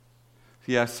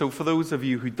Yeah, so for those of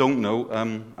you who don't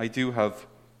know, I do have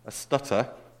a stutter.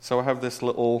 So I have this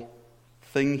little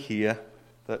thing here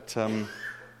that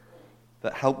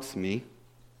helps me.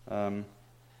 And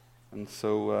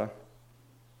so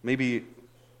maybe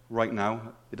right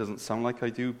now it doesn't sound like I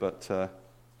do, but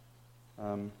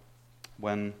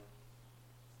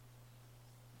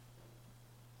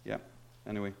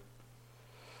anyway.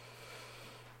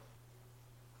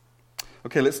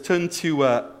 Okay, let's turn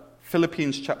to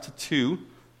Philippians chapter 2,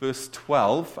 verse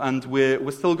 12, and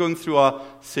we're still going through our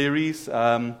series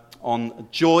on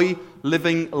joy,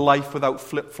 living life without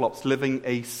flip-flops, living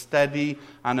a steady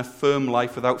and a firm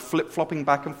life without flip-flopping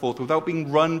back and forth, without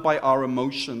being run by our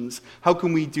emotions. How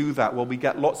can we do that? Well, we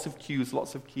get lots of cues,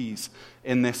 lots of keys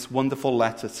in this wonderful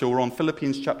letter. So we're on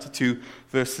Philippians chapter 2,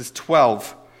 verses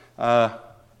 12,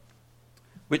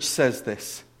 which says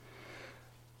this.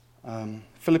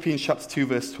 Philippians chapter 2,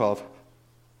 verse 12.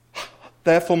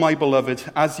 Therefore, my beloved,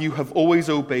 as you have always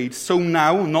obeyed, so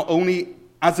now, not only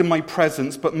as in my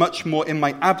presence, but much more in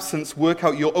my absence, work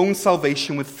out your own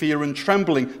salvation with fear and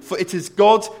trembling. For it is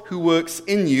God who works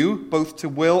in you, both to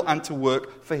will and to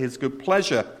work for his good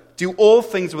pleasure. Do all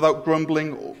things without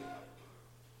grumbling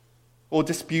or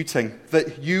disputing,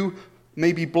 that you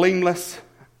may be blameless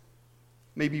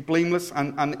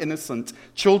and innocent,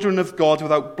 children of God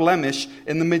without blemish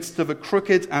in the midst of a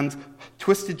crooked and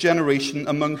twisted generation,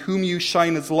 among whom you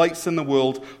shine as lights in the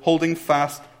world, holding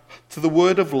fast to the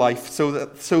word of life, so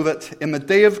that in the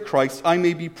day of Christ I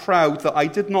may be proud that I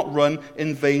did not run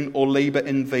in vain or labor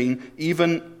in vain,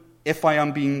 even if I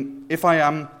am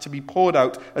to be poured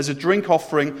out as a drink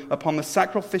offering upon the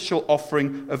sacrificial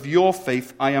offering of your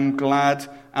faith. I am glad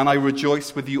and I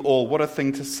rejoice with you all. What a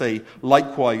thing to say.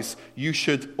 Likewise, you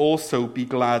should also be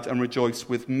glad and rejoice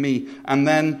with me. And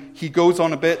then he goes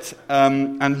on a bit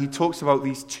and he talks about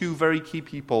these two very key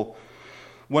people.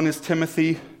 One is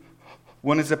Timothy,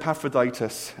 one is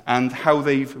Epaphroditus, and how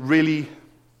they've really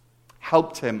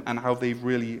helped him and how they've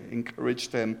really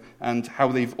encouraged him and how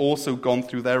they've also gone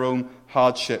through their own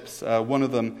hardships. One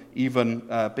of them even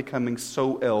becoming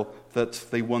so ill that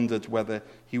they wondered whether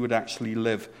he would actually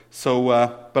live. So,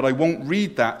 but I won't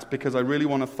read that because I really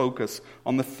want to focus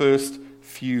on the first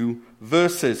few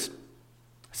verses.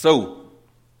 So,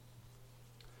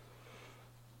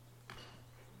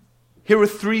 here are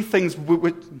three things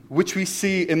which we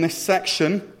see in this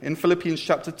section in Philippians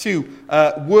chapter 2.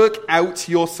 Work out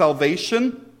your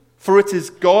salvation, for it is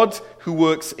God who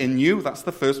works in you. That's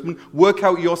the first one. Work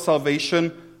out your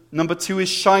salvation. Number 2 is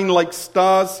shine like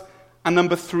stars. And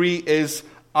number 3 is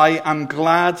I am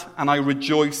glad and I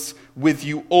rejoice with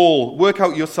you all. Work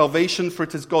out your salvation, for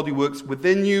it is God who works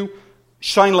within you.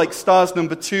 Shine like stars,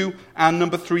 number 2. And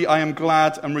number 3, I am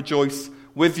glad and rejoice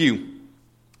with you.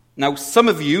 Now, some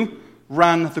of you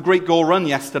ran the Great Goal Run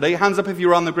yesterday. Hands up if you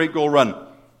ran the Great Goal Run.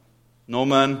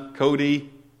 Norman,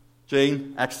 Cody,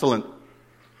 Jane, excellent.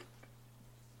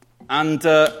 And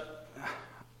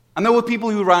there were people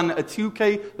who ran a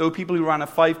 2K, there were people who ran a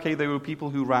 5K, there were people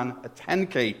who ran a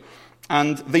 10K.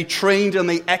 And they trained and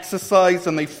they exercised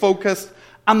and they focused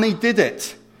and they did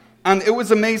it. And it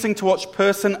was amazing to watch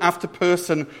person after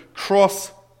person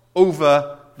cross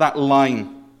over that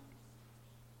line.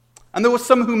 And there were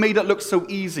some who made it look so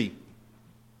easy.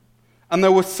 And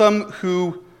there were some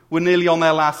who were nearly on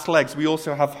their last legs. We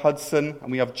also have Hudson and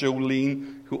we have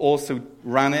Jolene who also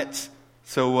ran it.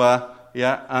 So,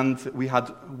 and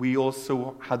we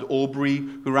also had Aubrey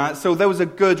who ran it. So there was a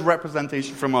good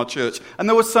representation from our church. And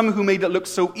there were some who made it look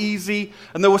so easy.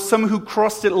 And there were some who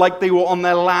crossed it like they were on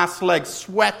their last legs,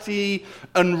 sweaty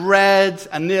and red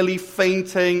and nearly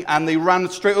fainting. And they ran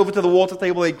straight over to the water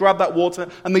table. They grabbed that water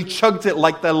and they chugged it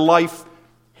like their life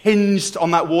hinged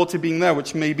on that water being there,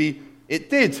 which maybe it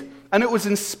did. And it was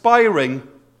inspiring,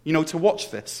 to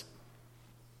watch this.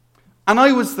 And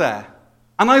I was there.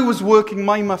 And I was working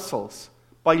my muscles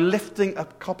by lifting a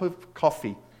cup of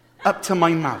coffee up to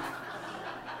my mouth.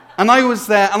 And I was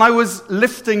there, and I was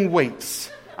lifting weights.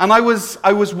 And I was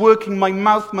working my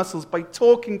mouth muscles by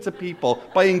talking to people,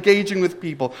 by engaging with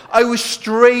people. I was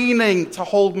straining to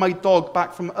hold my dog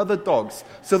back from other dogs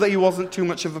so that he wasn't too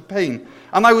much of a pain.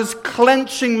 And I was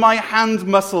clenching my hand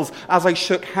muscles as I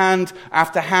shook hand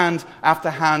after hand after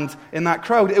hand in that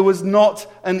crowd. It was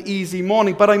not an easy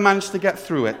morning, but I managed to get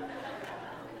through it.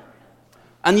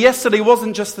 And yesterday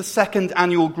wasn't just the second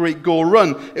annual Great Goal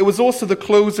Run. It was also the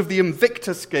close of the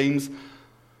Invictus Games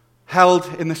held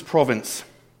in this province.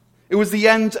 It was the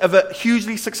end of a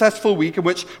hugely successful week in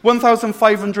which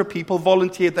 1,500 people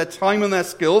volunteered their time and their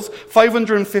skills.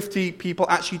 550 people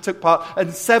actually took part,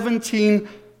 and 17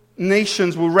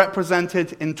 nations were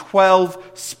represented in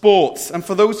 12 sports. And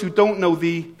for those who don't know,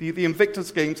 the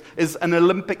Invictus Games is an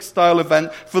Olympic-style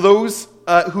event for those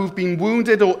who've been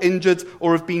wounded or injured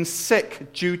or have been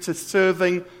sick due to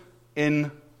serving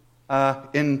in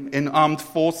armed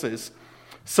forces.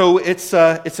 So it's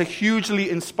a hugely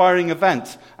inspiring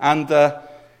event. And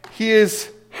here's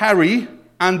Harry,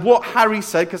 and what Harry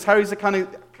said, because Harry's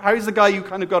the guy who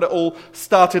kind of got it all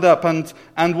started up,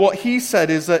 and what he said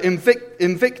is that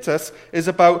Invictus is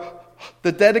about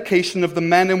the dedication of the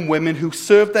men and women who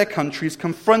served their countries,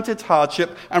 confronted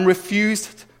hardship, and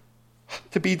refused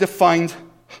to be defined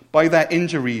by their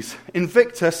injuries.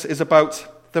 Invictus is about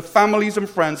the families and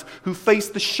friends who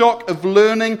faced the shock of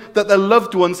learning that their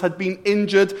loved ones had been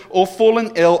injured or fallen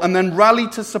ill and then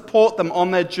rallied to support them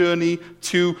on their journey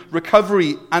to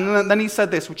recovery. And then he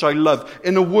said this, which I love.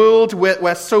 In a world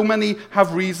where so many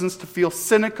have reasons to feel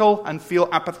cynical and feel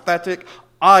apathetic,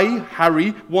 I,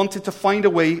 Harry, wanted to find a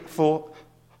way for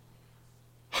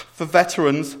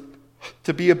veterans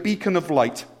to be a beacon of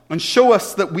light and show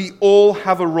us that we all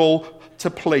have a role to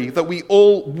play, that we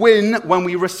all win when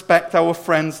we respect our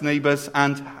friends, neighbors,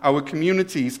 and our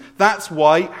communities. That's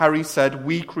why Harry said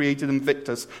we created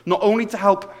Invictus, not only to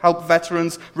help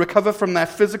veterans recover from their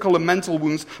physical and mental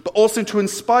wounds, but also to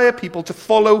inspire people to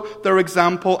follow their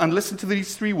example and listen to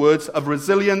these 3 words of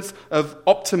resilience, of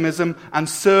optimism, and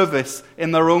service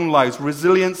in their own lives.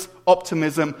 Resilience,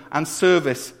 optimism, and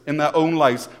service in their own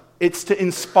lives. It's to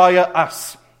inspire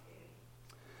us.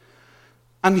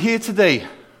 And here today,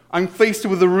 I'm faced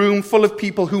with a room full of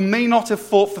people who may not have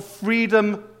fought for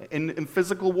freedom in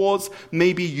physical wars.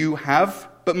 Maybe you have,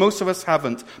 but most of us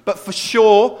haven't. But for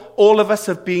sure, all of us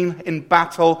have been in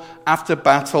battle after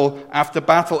battle after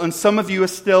battle. And some of you are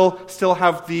still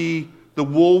have the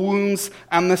war wounds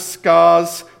and the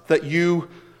scars that you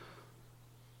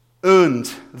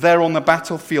earned there on the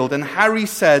battlefield. And Harry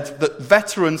said that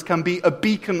veterans can be a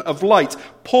beacon of light.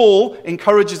 Paul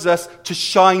encourages us to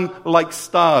shine like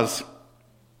stars.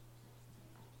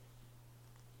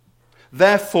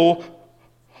 Therefore,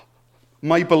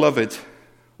 my beloved,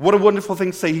 what a wonderful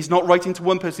thing to say. He's not writing to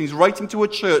one person, he's writing to a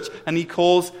church, and he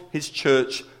calls his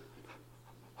church,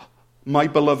 my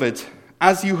beloved.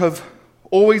 As you have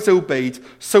always obeyed,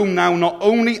 so now, not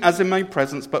only as in my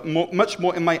presence, but much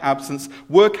more in my absence,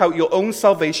 work out your own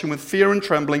salvation with fear and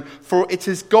trembling, for it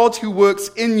is God who works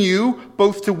in you,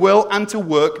 both to will and to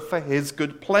work for his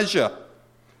good pleasure.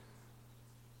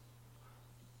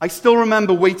 I still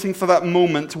remember waiting for that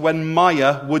moment when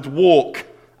Maya would walk.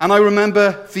 And I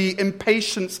remember the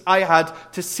impatience I had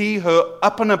to see her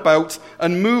up and about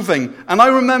and moving. And I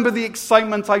remember the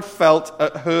excitement I felt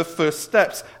at her first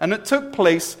steps. And it took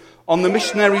place on the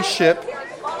missionary ship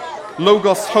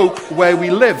Logos Hope, where we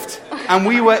lived. And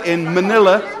we were in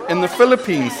Manila in the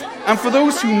Philippines. And for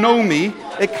those who know me,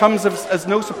 it comes as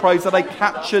no surprise that I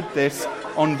captured this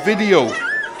on video,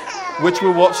 which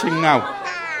we're watching now.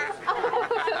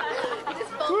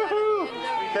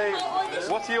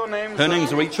 What's your name? Her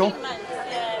name's Rachel.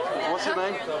 What's your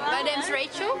name? My name's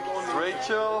Rachel.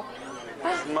 Rachel.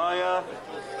 Maya.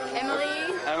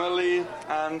 Emily.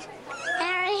 And?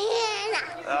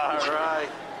 All right.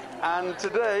 And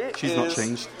today she's not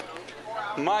changed.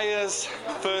 Maya's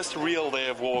first real day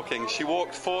of walking. She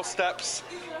walked 4 steps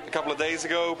a couple of days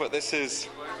ago, but this is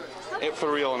it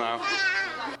for real now.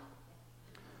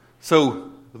 So,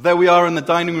 there we are in the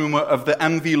dining room of the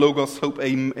MV Logos Hope,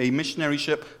 a missionary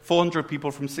ship, 400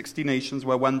 people from 60 nations,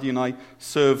 where Wendy and I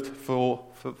served for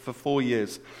 4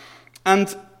 years.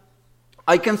 And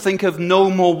I can think of no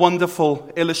more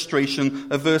wonderful illustration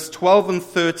of verse 12 and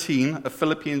 13 of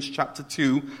Philippians chapter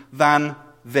 2 than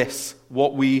this,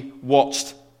 what we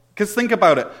watched. Because think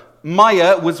about it.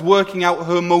 Maya was working out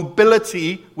her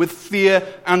mobility with fear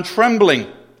and trembling.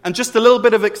 And just a little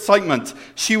bit of excitement.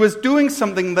 She was doing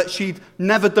something that she'd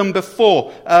never done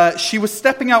before. She was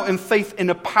stepping out in faith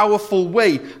in a powerful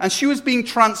way. And she was being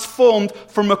transformed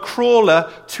from a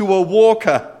crawler to a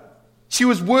walker. She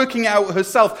was working out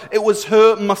herself. It was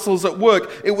her muscles at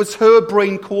work. It was her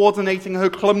brain coordinating her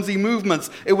clumsy movements.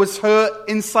 It was her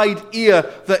inside ear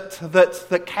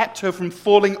that kept her from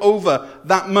falling over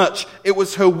that much. It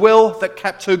was her will that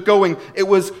kept her going. It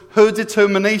was her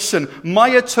determination.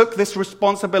 Maya took this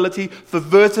responsibility for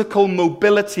vertical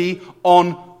mobility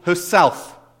on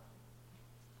herself.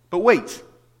 But wait,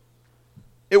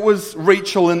 it was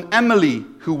Rachel and Emily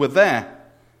who were there.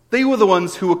 They were the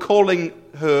ones who were calling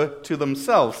her to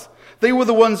themselves. They were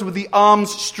the ones with the arms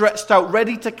stretched out,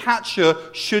 ready to catch her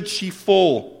should she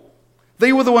fall.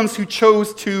 They were the ones who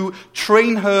chose to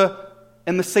train her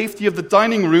in the safety of the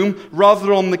dining room rather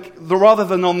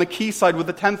than on the quayside with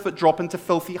a 10-foot drop into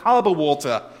filthy harbor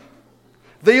water.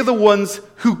 They are the ones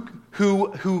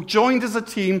who joined as a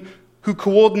team, who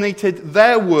coordinated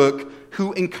their work,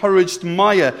 who encouraged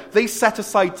Maya. They set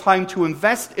aside time to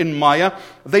invest in Maya.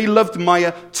 They loved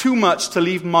Maya too much to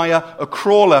leave Maya a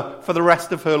crawler for the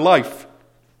rest of her life.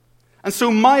 And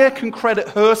so Maya can credit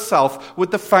herself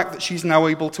with the fact that she's now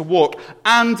able to walk.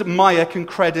 And Maya can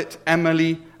credit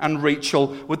Emily and Rachel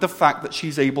with the fact that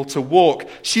she's able to walk.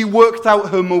 She worked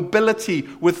out her mobility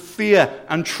with fear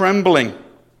and trembling.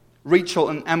 Rachel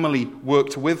and Emily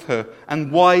worked with her.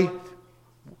 And why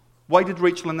did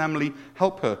Rachel and Emily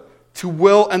help her? To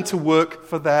will and to work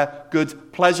for their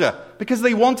good pleasure. Because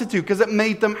they wanted to, because it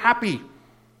made them happy.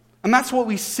 And that's what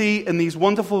we see in these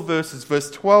wonderful verses, verse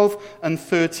 12 and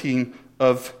 13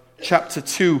 of chapter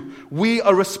 2. We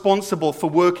are responsible for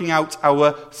working out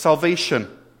our salvation.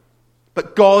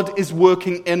 But God is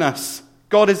working in us.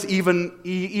 He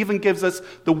even gives us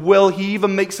the will. He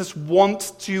even makes us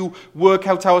want to work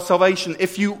out our salvation.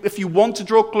 If you want to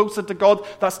draw closer to God,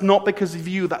 that's not because of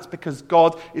you. That's because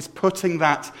God is putting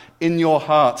that in your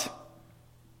heart.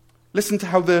 Listen to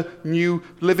how the New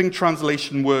Living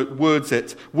Translation words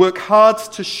it. Work hard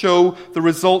to show the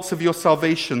results of your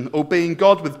salvation, obeying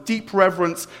God with deep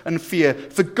reverence and fear.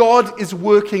 For God is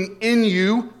working in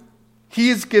you. He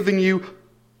is giving you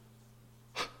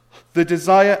the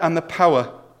desire and the power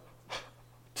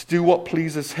to do what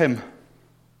pleases Him.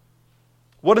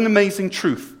 What an amazing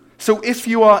truth. So if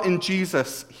you are in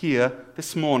Jesus here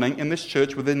this morning, in this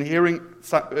church, within hearing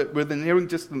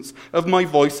distance of my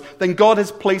voice, then God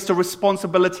has placed a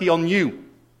responsibility on you.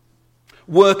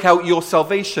 Work out your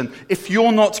salvation. If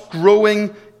you're not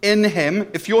growing in Him,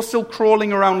 if you're still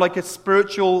crawling around like a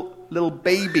spiritual little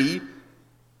baby,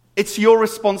 it's your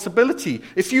responsibility.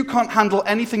 If you can't handle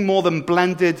anything more than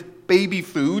blended baby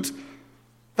food,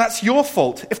 that's your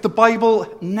fault. If the Bible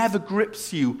never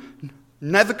grips you,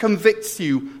 never convicts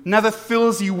you, never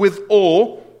fills you with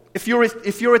awe, if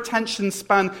your attention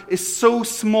span is so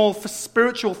small for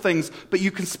spiritual things, but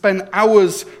you can spend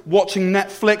hours watching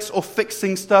Netflix or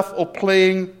fixing stuff or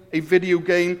playing a video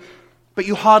game, but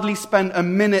you hardly spend a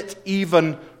minute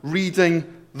even reading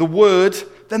the Word,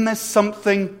 then there's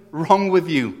something wrong with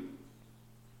you.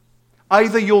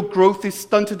 Either your growth is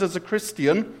stunted as a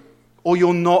Christian, or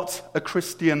you're not a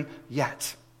Christian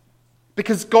yet.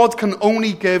 Because God can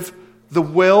only give the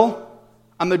will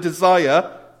and the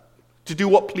desire to do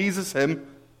what pleases Him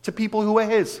to people who are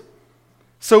His.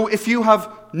 So if you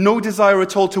have no desire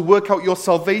at all to work out your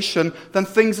salvation, then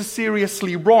things are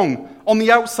seriously wrong. On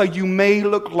the outside, you may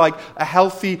look like a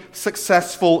healthy,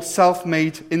 successful,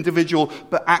 self-made individual,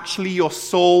 but actually your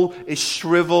soul is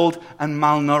shriveled and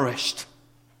malnourished.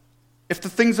 If the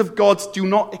things of God do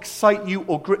not excite you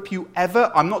or grip you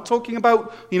ever, I'm not talking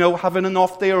about, having an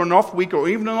off day or an off week or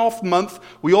even an off month.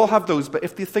 We all have those. But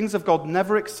if the things of God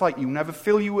never excite you, never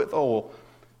fill you with awe,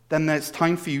 then it's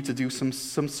time for you to do some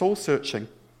soul searching.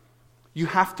 You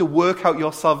have to work out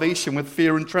your salvation with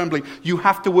fear and trembling. You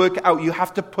have to work it out. You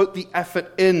have to put the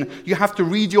effort in. You have to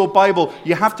read your Bible.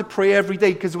 You have to pray every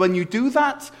day. Because when you do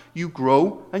that, you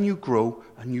grow and you grow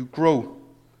and you grow.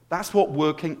 That's what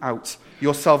working out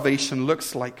your salvation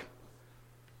looks like.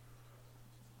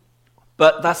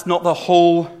 But that's not the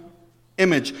whole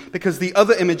image, because the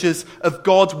other image is of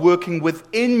God working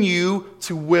within you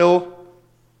to will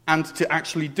and to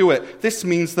actually do it. This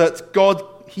means that God,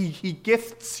 He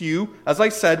gifts you, as I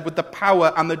said, with the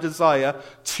power and the desire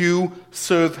to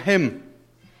serve Him.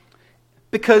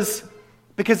 Because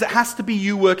it has to be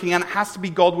you working and it has to be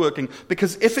God working.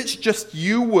 Because if it's just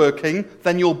you working,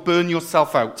 then you'll burn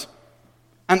yourself out.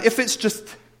 And if it's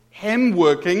just Him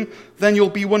working, then you'll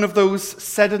be one of those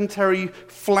sedentary,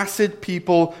 flaccid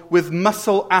people with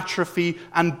muscle atrophy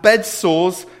and bed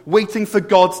sores waiting for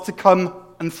God to come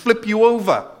and flip you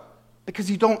over.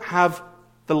 Because you don't have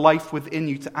the life within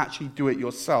you to actually do it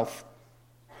yourself.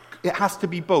 It has to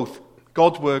be both.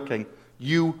 God working,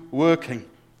 you working.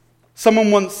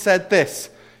 Someone once said this: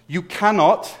 you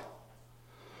cannot...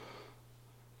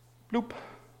 Bloop.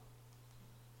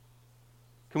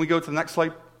 Can we go to the next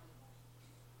slide?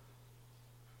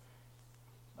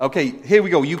 Okay, here we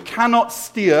go. You cannot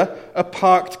steer a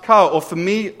parked car. Or for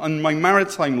me, in my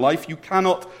maritime life, you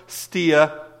cannot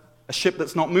steer a ship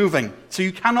that's not moving. So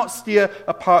you cannot steer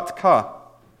a parked car.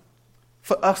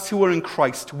 For us who are in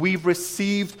Christ, we've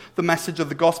received the message of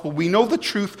the gospel. We know the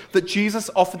truth that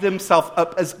Jesus offered himself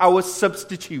up as our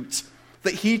substitute.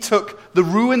 That he took the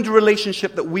ruined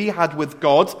relationship that we had with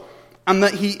God, and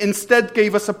that he instead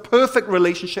gave us a perfect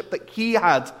relationship that he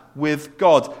had with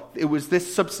God. It was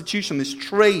this substitution, this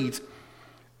trade.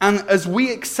 And as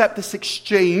we accept this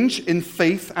exchange in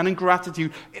faith and in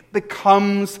gratitude, it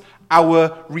becomes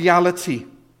our reality.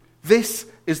 This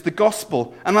is the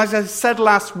gospel. And as I said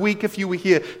last week, if you were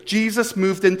here, Jesus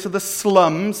moved into the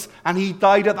slums and he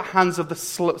died at the hands of the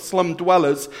slum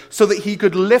dwellers so that he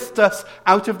could lift us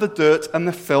out of the dirt and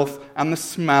the filth and the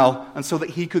smell, and so that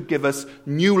he could give us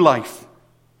new life.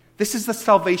 This is the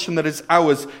salvation that is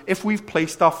ours if we've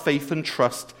placed our faith and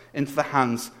trust into the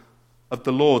hands of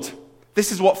the Lord.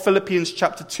 This is what Philippians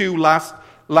chapter 2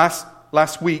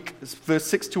 last week, verse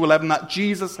 6 to 11, that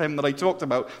Jesus hymn that I talked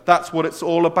about, that's what it's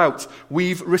all about.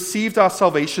 We've received our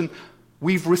salvation.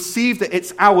 We've received it.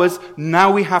 It's ours.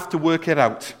 Now we have to work it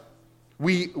out.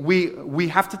 We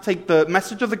have to take the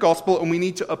message of the gospel and we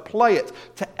need to apply it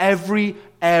to every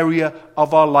area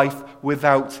of our life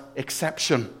without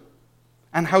exception.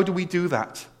 And how do we do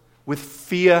that? With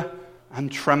fear and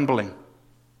trembling.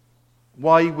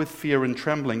 Why with fear and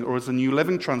trembling? Or as the New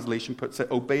Living Translation puts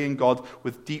it, obeying God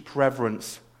with deep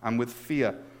reverence and with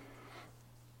fear.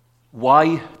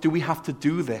 Why do we have to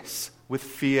do this with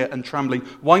fear and trembling?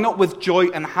 Why not with joy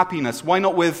and happiness? Why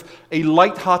not with a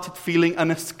light-hearted feeling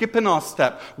and a skip in our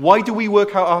step? Why do we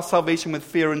work out our salvation with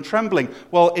fear and trembling?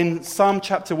 Well, in Psalm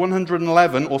chapter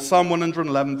 111, or Psalm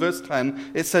 111, verse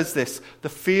 10, it says this: the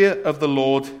fear of the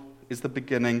Lord is the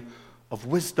beginning of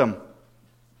wisdom.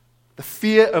 The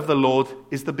fear of the Lord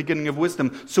is the beginning of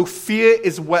wisdom. So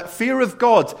fear of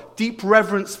God, deep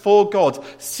reverence for God,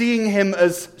 seeing him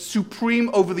as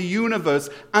supreme over the universe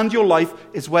and your life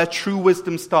is where true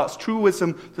wisdom starts. True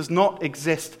wisdom does not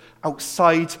exist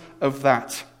outside of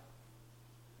that.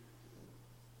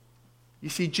 You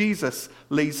see, Jesus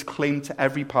lays claim to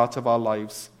every part of our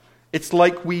lives. It's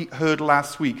like we heard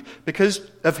last week. Because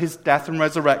of his death and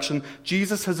resurrection,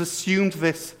 Jesus has assumed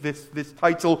this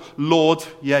title, Lord.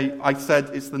 Yeah, I said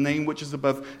it's the name which is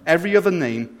above every other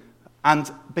name. And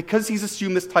because he's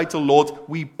assumed this title, Lord,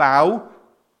 we bow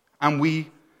and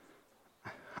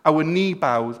our knees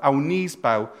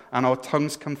bow, and our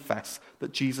tongues confess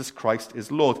that Jesus Christ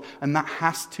is Lord. And that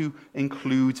has to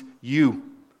include you.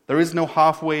 There is no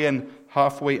halfway in,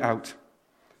 halfway out.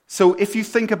 So if you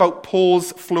think about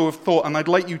Paul's flow of thought, and I'd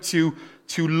like you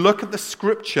to look at the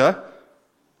scripture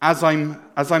as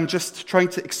I'm just trying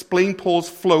to explain Paul's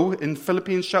flow in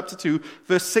Philippians chapter 2,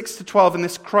 verse 6 to 12. In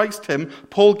this Christ hymn,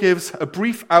 Paul gives a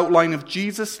brief outline of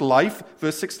Jesus' life.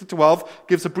 Verse 6 to 12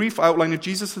 gives a brief outline of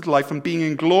Jesus' life from being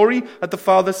in glory at the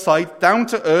Father's side, down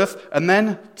to earth, and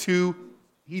then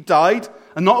he died.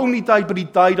 And not only died, but he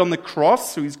died on the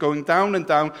cross. So he's going down and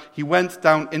down. He went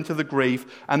down into the grave.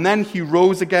 And then he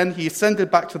rose again. He ascended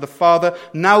back to the Father.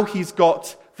 Now he's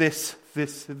got this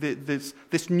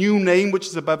new name, which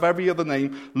is above every other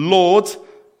name, Lord.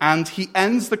 And he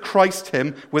ends the Christ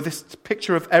hymn with this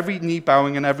picture of every knee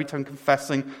bowing and every tongue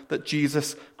confessing that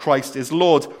Jesus Christ is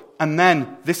Lord. And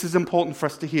then, this is important for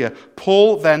us to hear,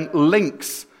 Paul then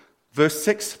links verse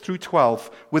 6 through 12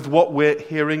 with what we're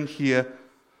hearing here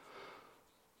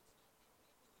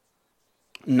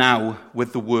now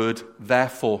with the word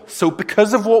therefore. So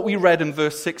because of what we read in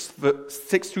verse 6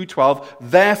 through 12,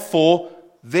 therefore,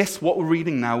 what we're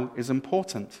reading now is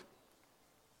important.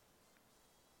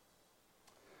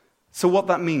 So what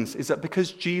that means is that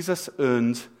because Jesus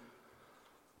earned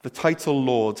the title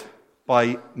Lord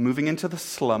by moving into the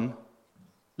slum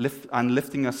and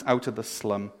lifting us out of the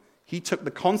slum, he took the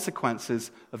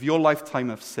consequences of your lifetime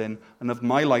of sin and of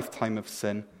my lifetime of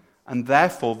sin, and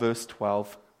therefore, verse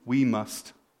 12, we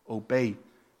must obey.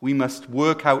 We must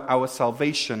work out our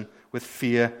salvation with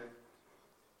fear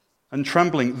and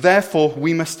trembling. Therefore,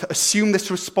 we must assume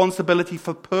this responsibility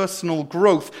for personal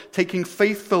growth, taking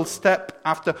faith-filled step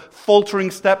after faltering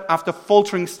step after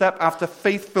faltering step after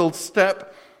faith-filled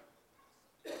step,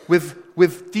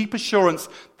 with deep assurance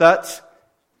that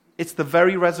it's the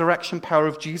very resurrection power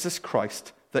of Jesus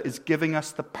Christ that is giving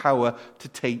us the power to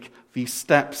take these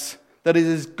steps. That it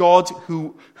is God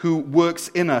who works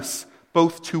in us,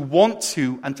 both to want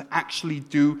to and to actually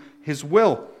do his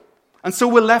will. And so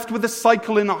we're left with a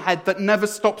cycle in our head that never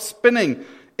stops spinning.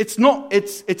 It's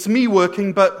me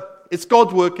working, but it's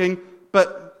God working,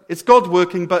 but it's God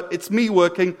working, but it's me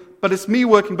working, but it's me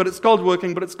working, but it's God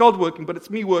working, but it's God working, but it's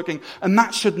me working. And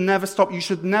that should never stop. You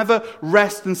should never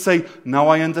rest and say, now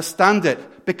I understand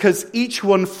it. Because each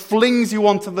one flings you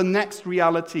onto the next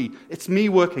reality. It's me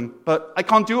working, but I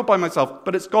can't do it by myself,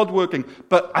 but it's God working.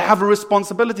 But I have a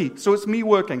responsibility, so it's me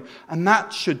working. And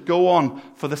that should go on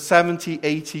for the 70,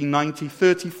 80, 90,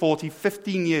 30, 40,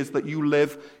 15 years that you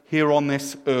live here on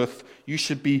this earth. You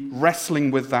should be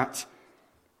wrestling with that.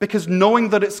 Because knowing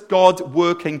that it's God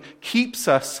working keeps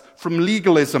us from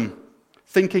legalism,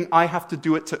 thinking I have to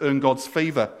do it to earn God's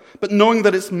favor. But knowing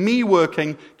that it's me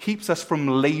working keeps us from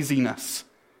laziness,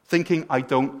 thinking I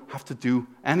don't have to do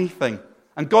anything.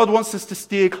 And God wants us to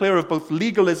steer clear of both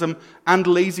legalism and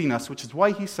laziness, which is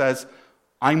why he says,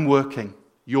 I'm working,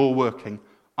 you're working,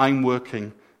 I'm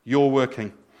working, you're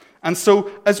working. And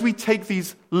so as we take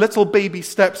these little baby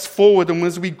steps forward and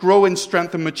as we grow in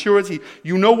strength and maturity,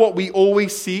 you know what we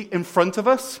always see in front of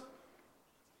us?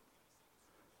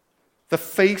 The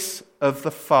face of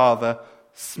the Father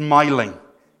smiling.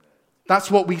 That's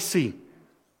what we see.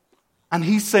 And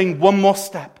he's saying, one more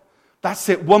step. That's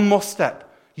it, one more step.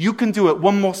 You can do it,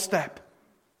 one more step.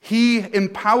 He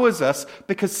empowers us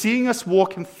because seeing us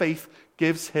walk in faith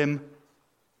gives him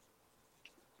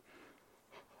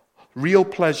real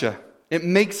pleasure. It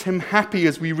makes him happy,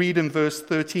 as we read in verse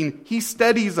 13. He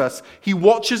steadies us. He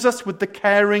watches us with the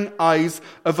caring eyes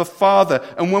of a father.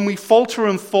 And when we falter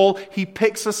and fall, he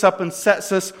picks us up and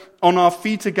sets us on our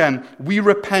feet again. We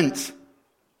repent.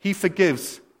 He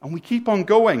forgives. And we keep on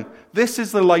going. This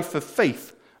is the life of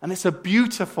faith. And it's a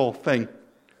beautiful thing.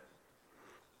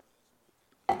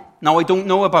 Now, I don't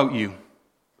know about you,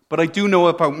 but I do know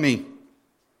about me.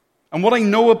 And what I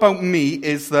know about me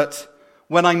is that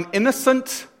when I'm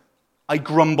innocent, I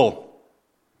grumble.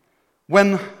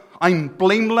 When I'm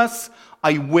blameless,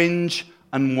 I whinge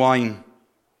and whine.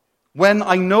 When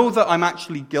I know that I'm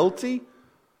actually guilty,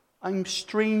 I'm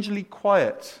strangely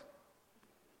quiet.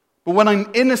 But when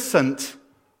I'm innocent,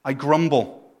 I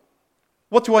grumble.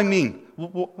 What do I mean?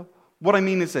 What I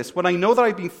mean is this. When I know that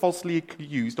I've been falsely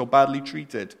accused or badly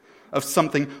treated of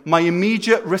something, my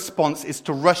immediate response is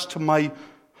to rush to my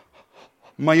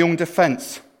own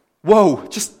defense. Whoa,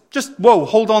 just whoa,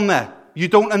 hold on there. You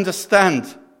don't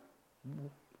understand.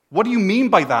 What do you mean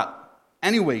by that?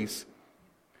 Anyways,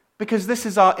 because this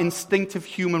is our instinctive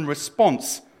human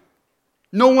response.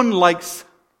 No one likes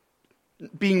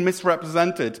being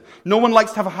misrepresented. No one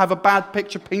likes to have a bad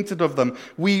picture painted of them.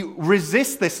 We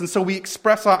resist this, and so we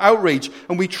express our outrage,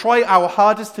 and we try our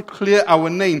hardest to clear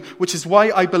our name, which is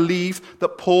why I believe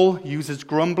that Paul uses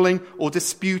grumbling or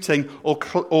disputing or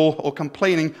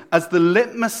complaining as the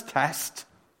litmus test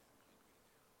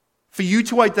for you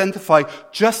to identify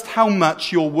just how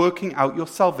much you're working out your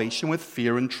salvation with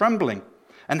fear and trembling,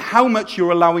 and how much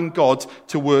you're allowing God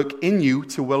to work in you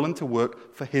to will and to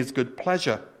work for his good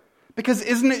pleasure. Because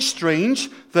isn't it strange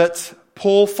that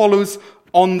Paul follows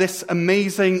on this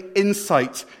amazing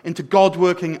insight into God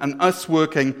working and us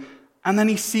working, and then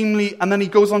he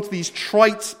goes on to these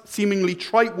seemingly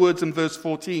trite words in verse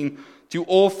 14, do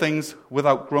all things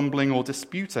without grumbling or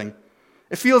disputing.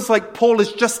 It feels like Paul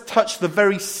has just touched the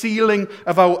very ceiling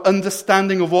of our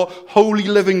understanding of what holy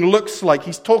living looks like.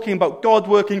 He's talking about God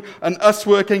working and us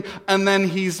working, and then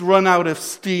he's run out of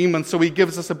steam, and so he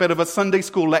gives us a bit of a Sunday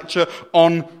school lecture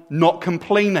on not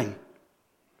complaining.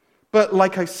 But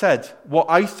like I said, what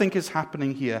I think is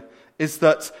happening here is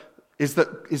that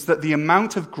the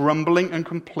amount of grumbling and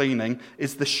complaining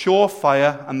is the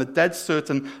surefire and the dead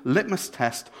certain litmus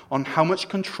test on how much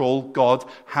control God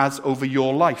has over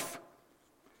your life.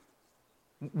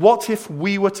 What if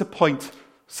we were to point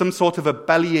some sort of a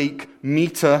bellyache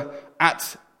meter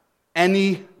at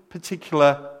any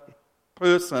particular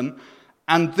person,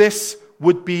 and this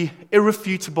would be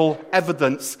irrefutable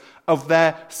evidence of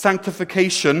their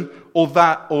sanctification or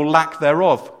lack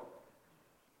thereof?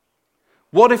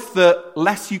 What if the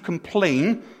less you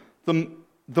complain,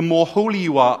 the more holy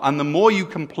you are, and the more you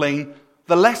complain,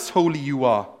 the less holy you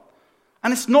are?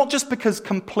 And it's not just because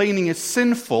complaining is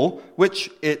sinful, which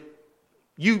it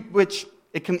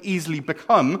can easily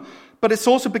become, but it's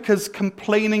also because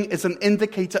complaining is an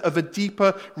indicator of a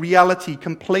deeper reality.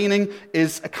 Complaining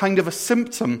is a kind of a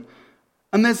symptom,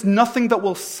 and there's nothing that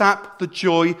will sap the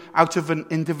joy out of an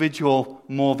individual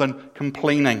more than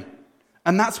complaining.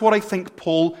 And that's what I think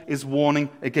Paul is warning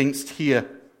against here.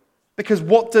 Because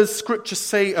what does Scripture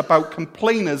say about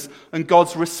complainers and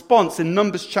God's response? In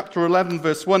Numbers chapter 11,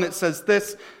 verse 1, it says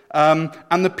this, and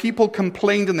the people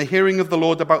complained in the hearing of the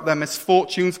Lord about their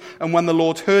misfortunes, and when the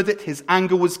Lord heard it, his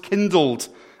anger was kindled,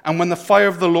 and when the fire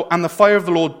of the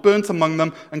Lord burnt among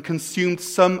them and consumed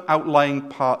some outlying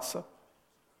parts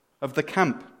of the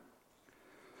camp.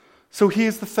 So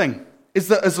here's the thing, is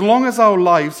that as long as our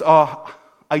lives are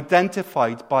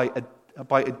identified by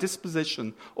a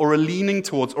disposition or a leaning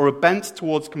towards or a bent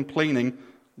towards complaining,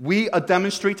 we are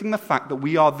demonstrating the fact that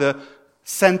we are the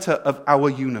center of our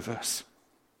universe,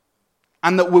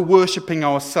 and that we're worshipping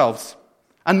ourselves.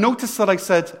 And notice that I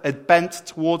said a bent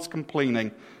towards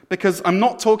complaining, because I'm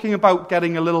not talking about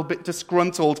getting a little bit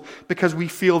disgruntled because we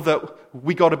feel that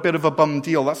we got a bit of a bum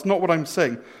deal. That's not what I'm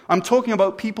saying. I'm talking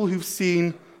about people who've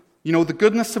seen, the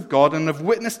goodness of God and have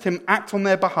witnessed him act on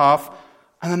their behalf,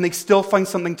 and then they still find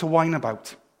something to whine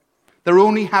about. They're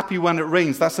only happy when it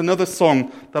rains. That's another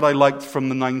song that I liked from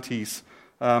the 90s.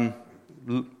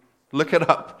 Look it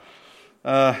up.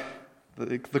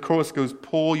 The chorus goes,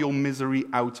 pour your misery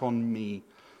out on me.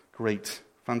 Great.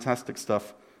 Fantastic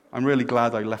stuff. I'm really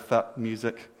glad I left that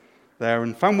music there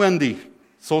and found Wendy,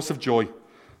 source of joy.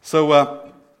 So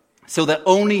they're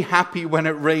only happy when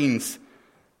it rains.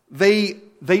 They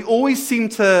always seem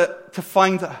to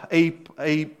find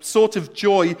a sort of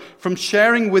joy from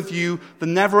sharing with you the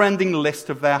never-ending list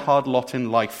of their hard lot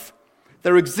in life.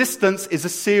 Their existence is a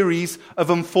series of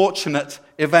unfortunate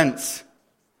events.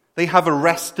 They have a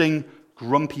resting,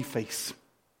 grumpy face.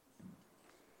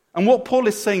 And what Paul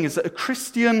is saying is that a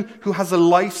Christian who has a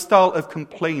lifestyle of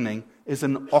complaining is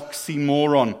an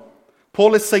oxymoron.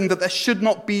 Paul is saying that there should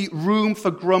not be room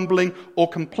for grumbling or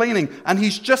complaining. And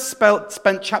he's just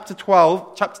spent chapter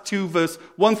 2, verse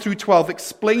 1 through 12,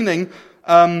 explaining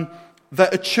that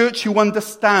a church who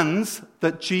understands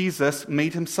that Jesus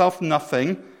made himself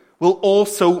nothing will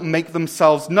also make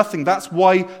themselves nothing. That's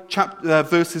why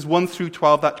verses 1 through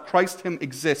 12, that Christ him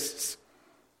exists,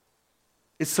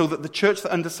 is so that the church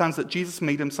that understands that Jesus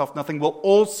made himself nothing will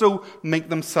also make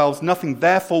themselves nothing.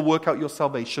 Therefore, work out your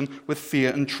salvation with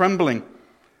fear and trembling.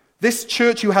 This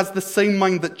church who has the same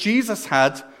mind that Jesus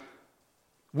had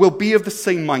will be of the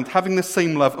same mind, having the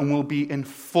same love, and will be in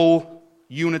full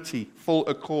unity, full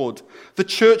accord. The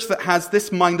church that has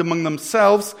this mind among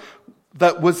themselves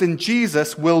that was in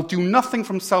Jesus will do nothing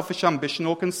from selfish ambition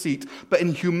or conceit, but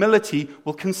in humility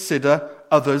will consider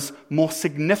others more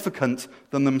significant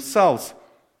than themselves.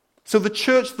 So the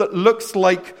church that looks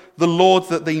like the Lord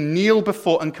that they kneel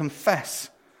before and confess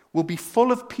will be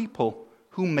full of people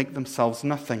who make themselves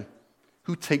nothing,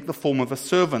 who take the form of a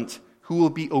servant, who will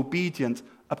be obedient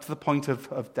up to the point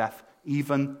of death,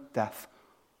 even death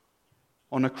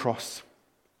on a cross.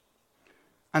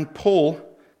 And Paul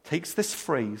takes this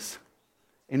phrase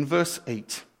in verse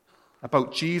 8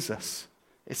 about Jesus.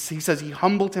 He says he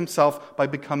humbled himself by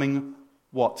becoming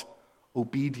what?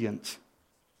 Obedient.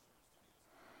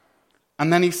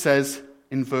 And then he says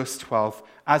in verse 12,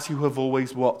 as you have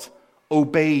always what?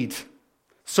 Obeyed.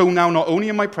 So now not only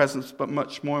in my presence, but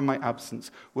much more in my absence,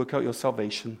 work out your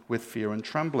salvation with fear and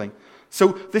trembling. So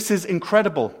this is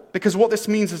incredible, because what this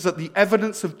means is that the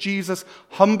evidence of Jesus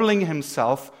humbling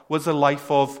himself was a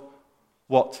life of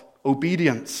what?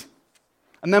 Obedience.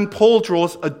 And then Paul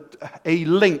draws a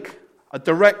link, a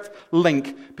direct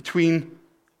link between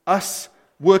us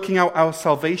working out our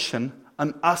salvation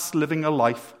and us living a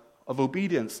life of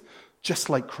obedience, just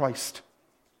like Christ.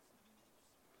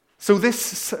 So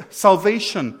this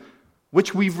salvation,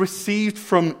 which we've received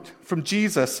from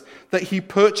Jesus, that he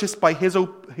purchased by his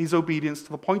obedience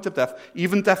to the point of death,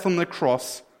 even death on the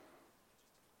cross,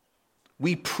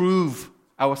 we prove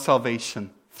our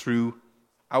salvation through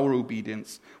our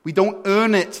obedience. We don't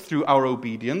earn it through our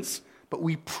obedience, but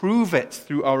we prove it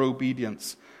through our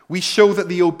obedience. We show that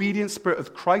the obedient spirit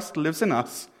of Christ lives in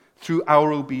us through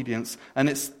our obedience. And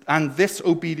this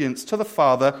obedience to the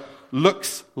Father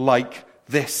looks like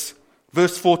this.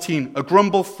 Verse 14, a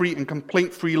grumble-free and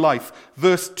complaint-free life.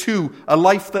 Verse 2, a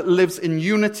life that lives in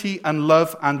unity and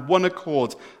love and one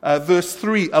accord. Verse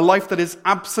 3, a life that is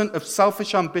absent of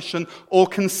selfish ambition or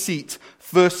conceit.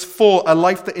 Verse 4, a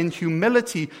life that in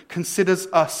humility considers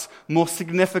us more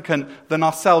significant than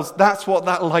ourselves. That's what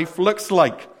that life looks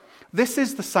like. This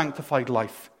is the sanctified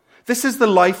life. This is the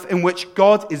life in which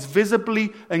God is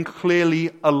visibly and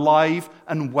clearly alive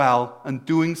and well and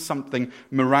doing something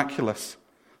miraculous.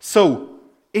 So,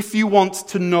 if you want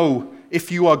to know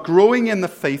if you are growing in the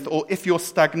faith or if you're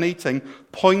stagnating,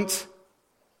 point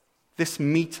this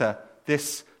meter,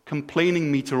 this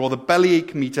complaining meter or the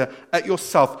bellyache meter at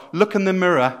yourself. Look in the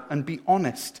mirror and be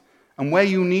honest. And where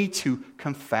you need to,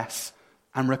 confess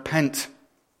and repent.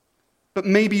 But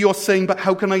maybe you're saying, but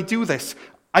how can I do this?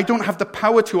 I don't have the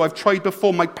power to. I've tried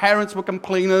before. My parents were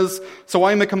complainers, so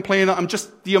I'm a complainer. I'm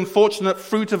just the unfortunate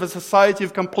fruit of a society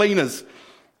of complainers.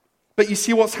 But you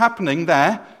see what's happening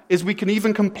there is we can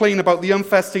even complain about the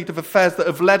unfair state of affairs that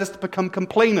have led us to become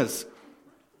complainers.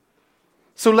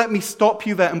 So let me stop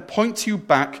you there and point you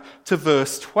back to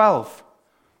verse 12,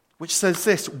 which says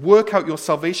this, work out your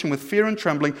salvation with fear and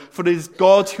trembling, for it is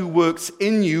God who works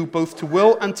in you both to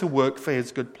will and to work for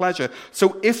his good pleasure.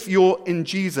 So if you're in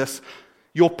Jesus,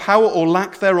 your power or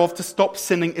lack thereof to stop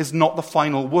sinning is not the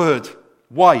final word.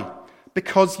 Why?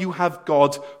 Because you have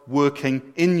God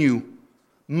working in you.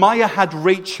 Maya had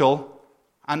Rachel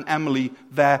and Emily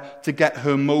there to get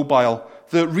her mobile.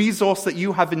 The resource that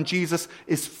you have in Jesus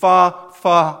is far,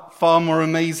 far, far more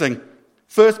amazing.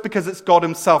 First, because it's God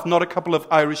himself, not a couple of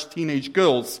Irish teenage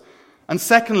girls. And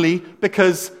secondly,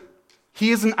 because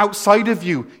he isn't outside of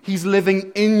you. He's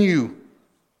living in you.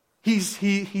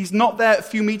 He's not there a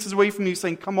few meters away from you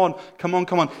saying, come on, come on,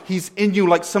 come on. He's in you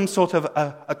like some sort of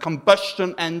a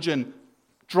combustion engine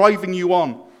driving you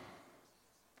on.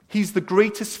 He's the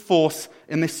greatest force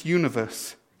in this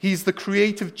universe. He's the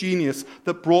creative genius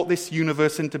that brought this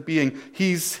universe into being.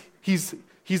 He's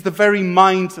the very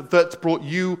mind that brought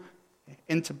you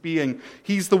into being.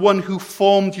 He's the one who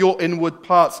formed your inward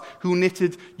parts, who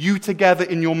knitted you together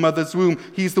in your mother's womb.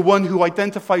 He's the one who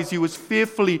identifies you as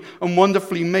fearfully and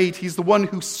wonderfully made. He's the one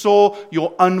who saw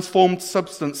your unformed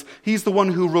substance. He's the one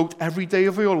who wrote every day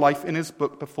of your life in his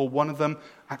book before one of them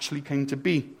actually came to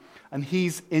be. And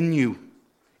he's in you.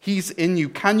 He's in you.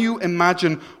 Can you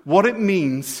imagine what it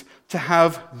means to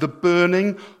have the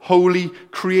burning, holy,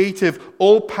 creative,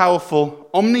 all-powerful,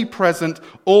 omnipresent,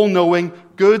 all-knowing,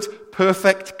 good,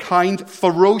 perfect, kind,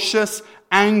 ferocious,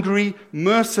 angry,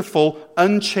 merciful,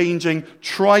 unchanging,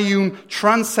 triune,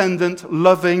 transcendent,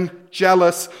 loving,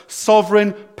 jealous,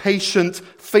 sovereign, patient,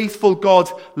 faithful God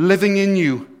living in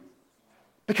you?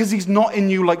 Because he's not in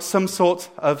you like some sort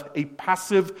of a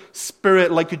passive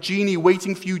spirit, like a genie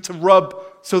waiting for you to rub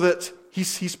so that he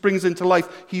springs into life.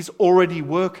 He's already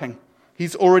working.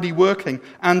 He's already working.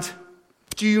 And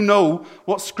do you know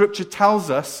what Scripture tells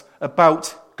us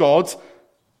about God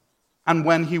and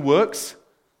when he works?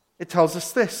 It tells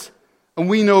us this. And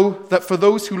we know that for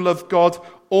those who love God,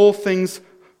 all things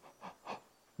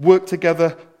work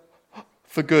together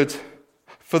for good.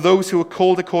 For those who are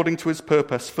called according to his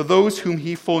purpose, for those whom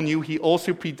he foreknew, he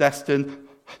also predestined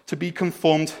to be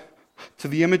conformed to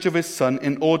the image of his Son,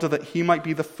 in order that he might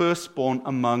be the firstborn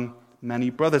among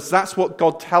many brothers. That's what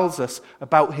God tells us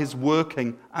about his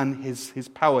working and his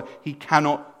power. He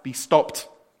cannot be stopped.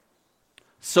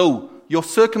 So, your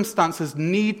circumstances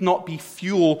need not be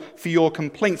fuel for your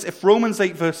complaints. If Romans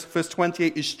 8 verse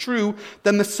 28 is true,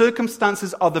 then the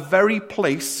circumstances are the very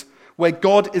place where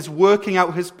God is working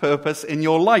out his purpose in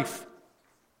your life.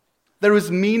 There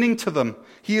is meaning to them.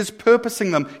 He is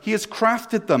purposing them. He has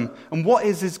crafted them. And what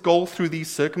is his goal through these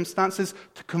circumstances?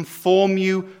 To conform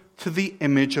you to the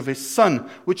image of his Son,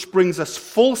 which brings us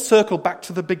full circle back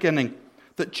to the beginning,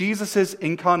 that Jesus'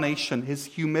 incarnation, his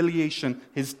humiliation,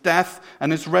 his death,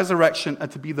 and his resurrection are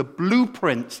to be the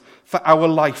blueprint for our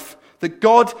life. That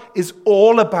God is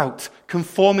all about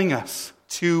conforming us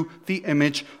to the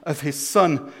image of his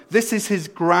Son. This is his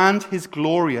grand, his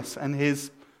glorious, and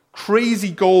his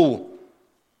crazy goal,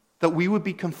 that we would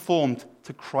be conformed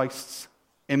to Christ's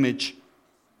image.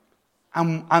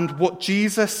 And what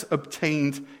Jesus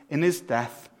obtained in his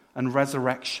death and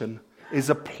resurrection is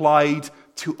applied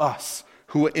to us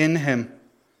who are in him.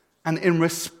 And in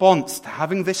response to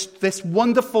having this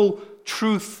wonderful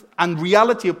truth and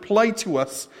reality applied to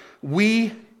us,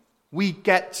 we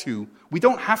get to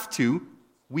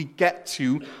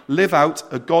live out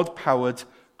a God-powered,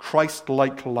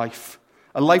 Christ-like life.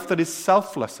 A life that is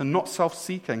selfless and not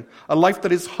self-seeking. A life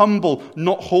that is humble,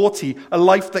 not haughty. A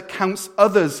life that counts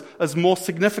others as more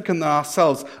significant than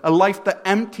ourselves. A life that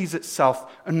empties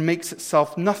itself and makes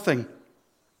itself nothing.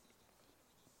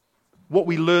 What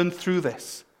we learn through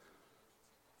this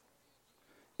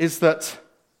is that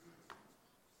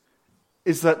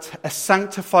a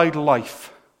sanctified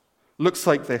life looks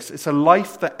like this. It's a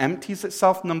life that empties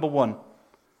itself, number one.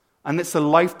 And it's a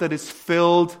life that is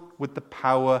filled with the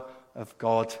power of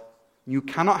God. You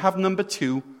cannot have number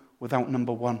two without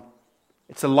number one.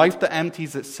 It's a life that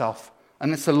empties itself,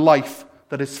 and it's a life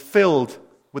that is filled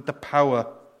with the power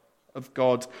of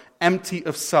God, empty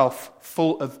of self,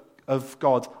 full of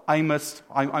God. I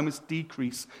must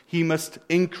decrease. He must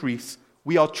increase.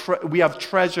 We have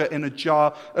treasure in a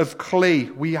jar of clay.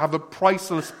 We have a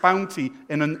priceless bounty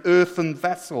in an earthen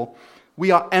vessel.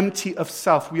 We are empty of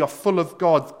self. We are full of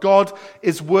God. God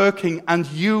is working, and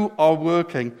you are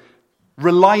working.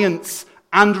 Reliance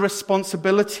and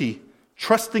responsibility.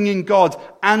 Trusting in God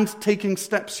and taking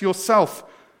steps yourself.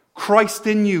 Christ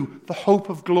in you, the hope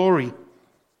of glory.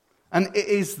 And it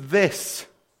is this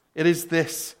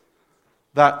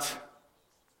that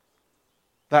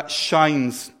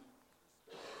shines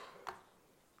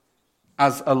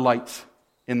as a light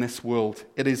in this world.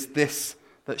 It is this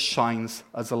that shines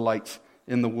as a light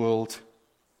in the world.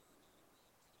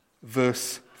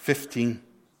 Verse 15,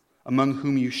 among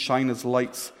whom you shine as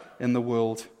lights in the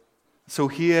world. So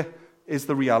here is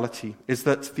the reality, is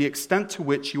that the extent to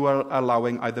which you are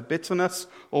allowing either bitterness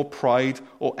or pride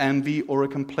or envy or a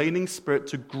complaining spirit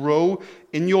to grow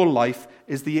in your life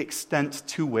is the extent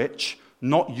to which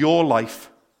not your life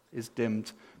is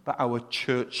dimmed, but our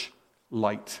church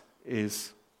light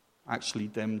is actually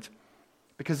dimmed.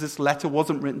 Because this letter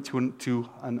wasn't written to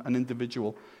an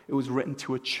individual. It was written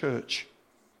to a church.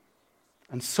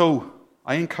 And so,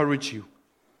 I encourage you,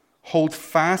 hold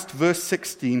fast, verse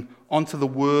 16, onto the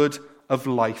word of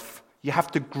life. You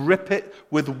have to grip it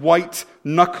with white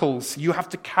knuckles. You have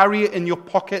to carry it in your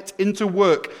pocket into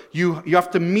work. You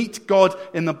have to meet God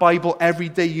in the Bible every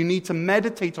day. You need to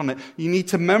meditate on it. You need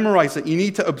to memorize it. You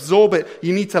need to absorb it.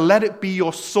 You need to let it be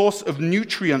your source of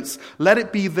nutrients. Let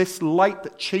it be this light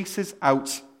that chases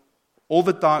out all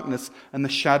the darkness and the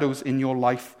shadows in your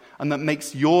life, and that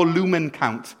makes your lumen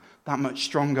count that much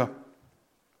stronger.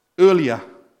 Earlier,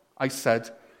 I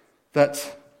said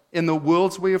that in the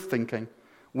world's way of thinking,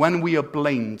 when we are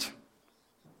blamed,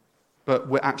 but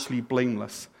we're actually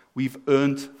blameless, we've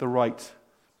earned the right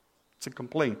to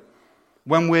complain.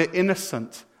 When we're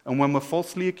innocent and when we're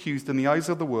falsely accused in the eyes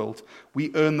of the world,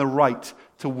 we earn the right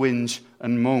to whinge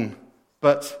and moan.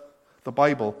 But the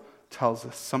Bible tells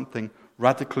us something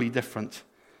radically different.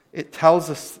 It tells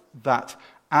us that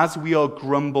as we are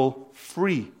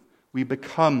grumble-free, we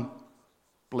become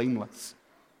blameless.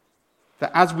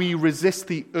 That as we resist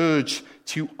the urge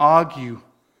to argue,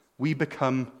 we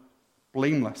become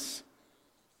blameless.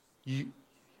 You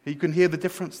can hear the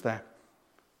difference there.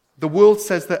 The world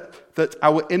says that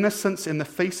our innocence in the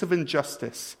face of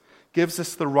injustice gives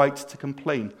us the right to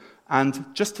complain. And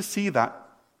just to see that,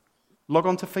 log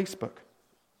on to Facebook.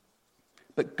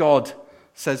 But God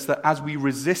says that as we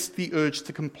resist the urge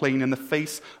to complain in the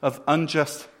face of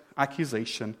unjust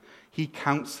accusation, he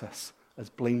counts us as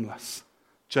blameless.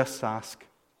 Just ask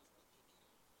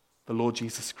the Lord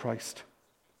Jesus Christ.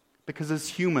 Because as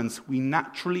humans, we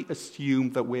naturally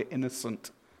assume that we're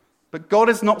innocent. But God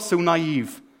is not so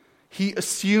naive. He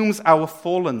assumes our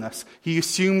fallenness. He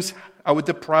assumes our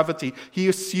depravity. He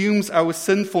assumes our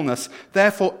sinfulness.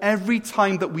 Therefore, every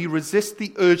time that we resist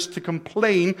the urge to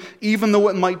complain, even though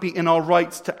it might be in our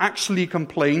rights to actually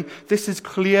complain, this is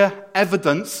clear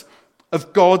evidence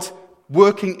of God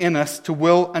working in us to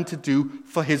will and to do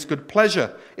for his good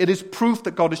pleasure. It is proof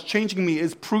that God is changing me. It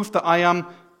is proof that I am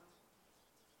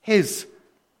his,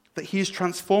 that he is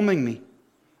transforming me.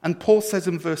 And Paul says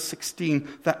in verse 16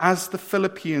 that as the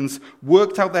Philippians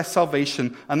worked out their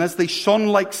salvation and as they shone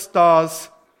like stars,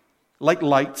 like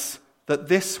lights, that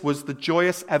this was the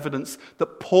joyous evidence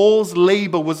that Paul's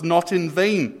labor was not in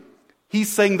vain.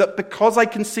 He's saying that because I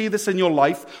can see this in your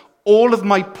life, all of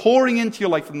my pouring into your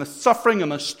life and the suffering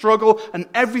and the struggle and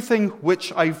everything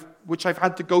which I've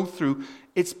had to go through,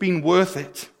 it's been worth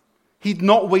it. He'd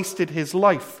not wasted his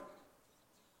life.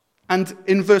 And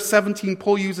in verse 17,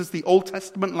 Paul uses the Old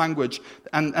Testament language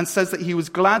and says that he was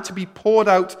glad to be poured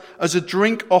out as a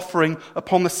drink offering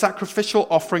upon the sacrificial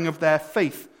offering of their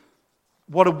faith.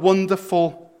 What a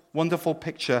wonderful, wonderful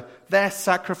picture. Their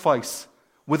sacrifice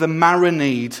with a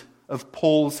marinade of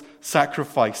Paul's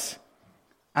sacrifice.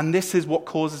 And this is what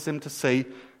causes him to say,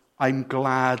 I'm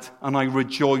glad and I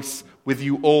rejoice with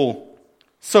you all.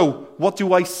 So, what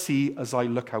do I see as I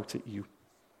look out at you?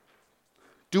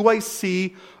 Do I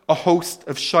see a host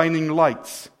of shining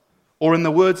lights? Or in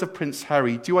the words of Prince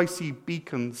Harry, do I see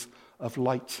beacons of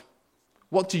light?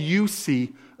 What do you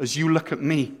see as you look at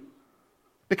me?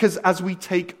 Because as we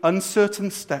take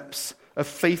uncertain steps of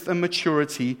faith and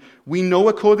maturity, we know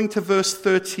according to verse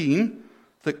 13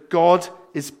 that God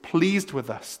is pleased with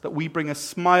us, that we bring a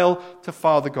smile to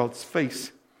Father God's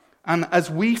face. And as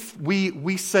we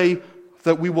say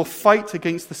that we will fight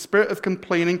against the spirit of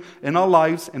complaining in our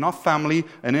lives, in our family,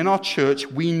 and in our church,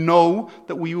 we know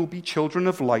that we will be children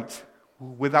of light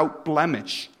without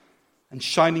blemish and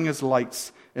shining as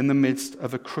lights in the midst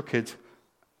of a crooked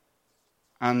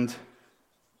and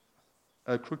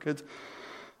a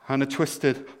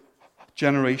twisted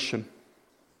generation.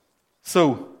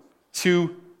 So,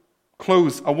 to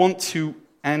close, I want to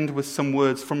end with some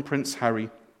words from Prince Harry,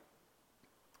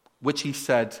 which he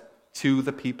said to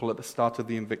the people at the start of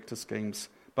the Invictus Games.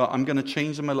 But I'm going to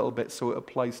change them a little bit so it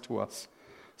applies to us.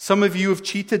 Some of you have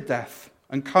cheated death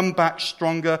and come back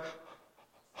stronger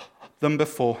than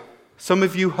before. Some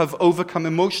of you have overcome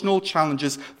emotional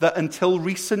challenges that until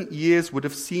recent years would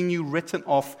have seen you written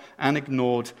off and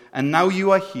ignored. And now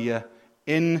you are here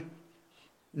in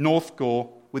North Gore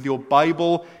with your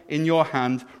Bible in your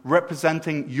hand,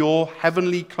 representing your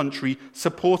heavenly country,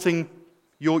 supporting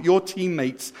your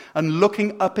teammates, and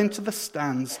looking up into the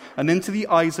stands and into the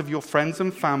eyes of your friends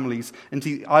and families,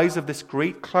 into the eyes of this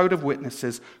great cloud of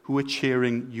witnesses who are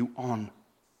cheering you on.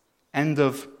 End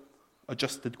of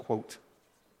adjusted quote.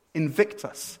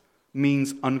 Invictus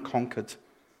means unconquered.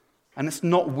 And it's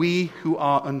not we who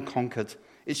are unconquered.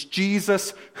 It's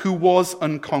Jesus who was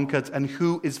unconquered and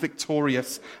who is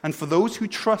victorious. And for those who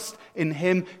trust in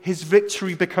him, his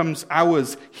victory becomes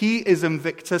ours. He is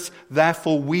invictus,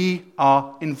 therefore we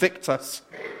are invictus.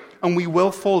 And we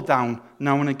will fall down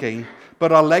now and again.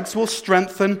 but our legs will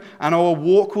strengthen and our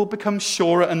walk will become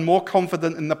surer and more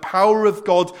confident in the power of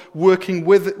God working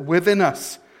within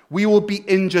us. We will be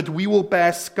injured, we will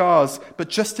bear scars, but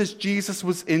just as Jesus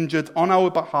was injured on our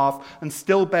behalf and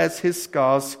still bears his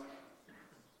scars,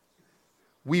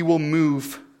 we will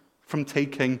move from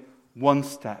taking 1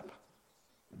 step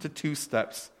to 2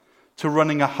 steps, to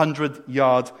running a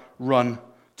 100-yard run,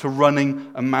 to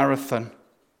running a marathon,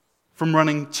 from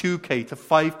running 2K to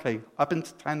 5K, up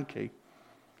into 10K.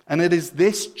 And it is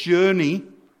this journey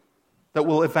that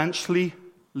will eventually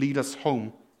lead us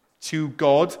home to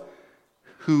God,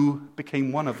 who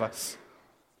became one of us,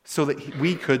 so that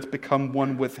we could become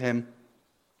one with him.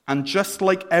 And just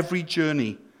like every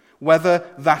journey, whether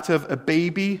that of a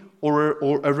baby or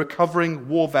a recovering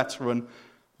war veteran,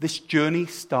 this journey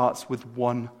starts with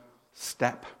 1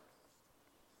 step.